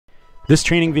This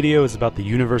training video is about the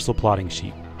Universal Plotting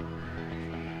Sheet.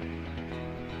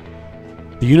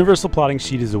 The Universal Plotting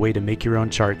Sheet is a way to make your own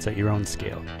charts at your own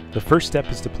scale. The first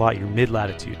step is to plot your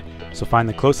mid-latitude, so find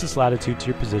the closest latitude to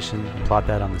your position and plot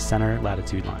that on the center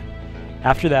latitude line.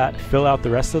 After that, fill out the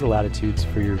rest of the latitudes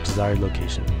for your desired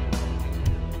location.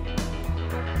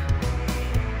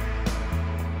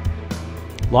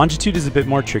 Longitude is a bit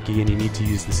more tricky and you need to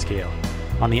use the scale.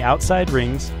 On the outside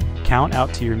rings, count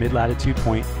out to your mid-latitude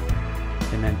point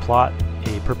and then plot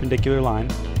a perpendicular line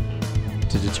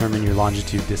to determine your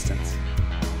longitude distance.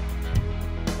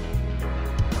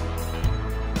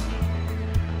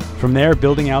 From there,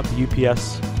 building out the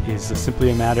UPS is simply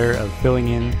a matter of filling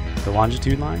in the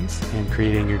longitude lines and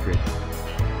creating your grid.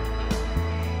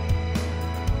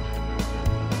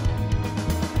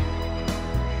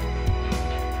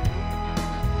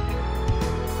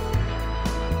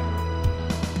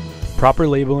 Proper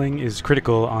labeling is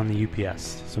critical on the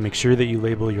UPS, so make sure that you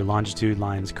label your longitude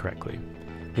lines correctly.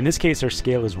 In this case, our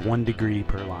scale is 1 degree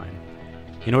per line.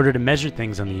 In order to measure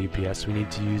things on the UPS, we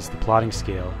need to use the plotting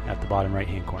scale at the bottom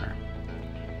right-hand corner.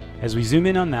 As we zoom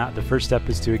in on that, the first step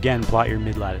is to again plot your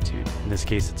mid-latitude. In this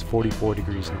case, it's 44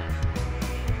 degrees north.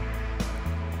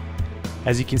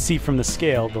 As you can see from the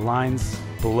scale, the lines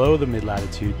below the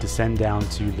mid-latitude descend down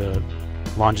to the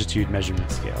longitude measurement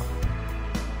scale.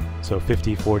 So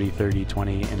 50, 40, 30,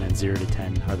 20, and then 0 to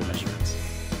 10 are the measurements.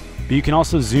 But you can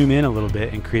also zoom in a little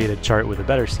bit and create a chart with a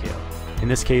better scale. In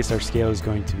this case, our scale is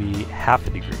going to be ½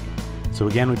 a degree. So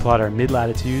again, we plot our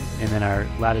mid-latitude and then our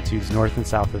latitudes north and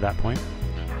south of that point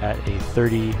at a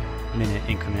 30-minute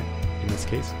increment in this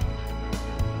case.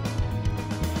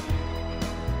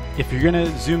 If you're going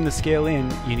to zoom the scale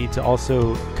in, you need to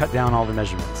also cut down all the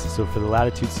measurements. So for the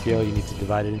latitude scale, you need to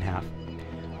divide it in half.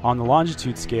 On the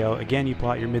longitude scale, again, you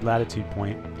plot your mid-latitude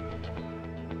point.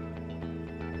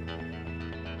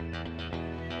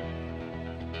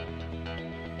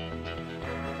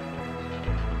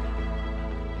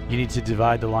 You need to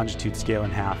divide the longitude scale in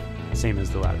half, same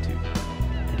as the latitude.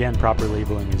 Again, proper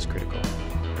labeling is critical.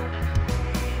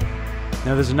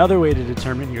 Now there's another way to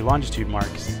determine your longitude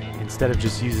marks instead of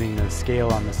just using the scale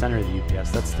on the center of the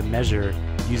UPS. That's to measure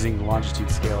using the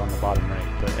longitude scale on the bottom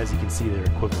right, but as you can see, they're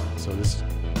equivalent. So this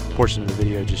portion of the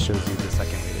video just shows you the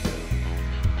second way to do it.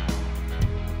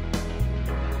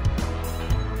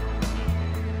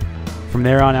 From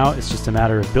there on out, it's just a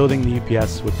matter of building the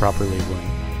UPS with proper labeling.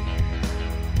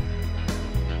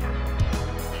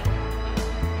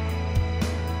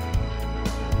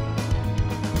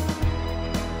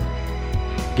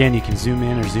 Again, you can zoom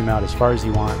in or zoom out as far as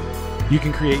you want. You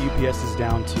can create UPSs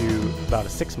down to about a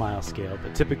 6-mile scale,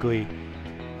 but typically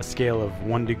a scale of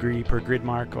 1 degree per grid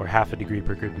mark or ½ a degree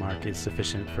per grid mark is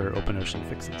sufficient for open ocean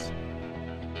fixes.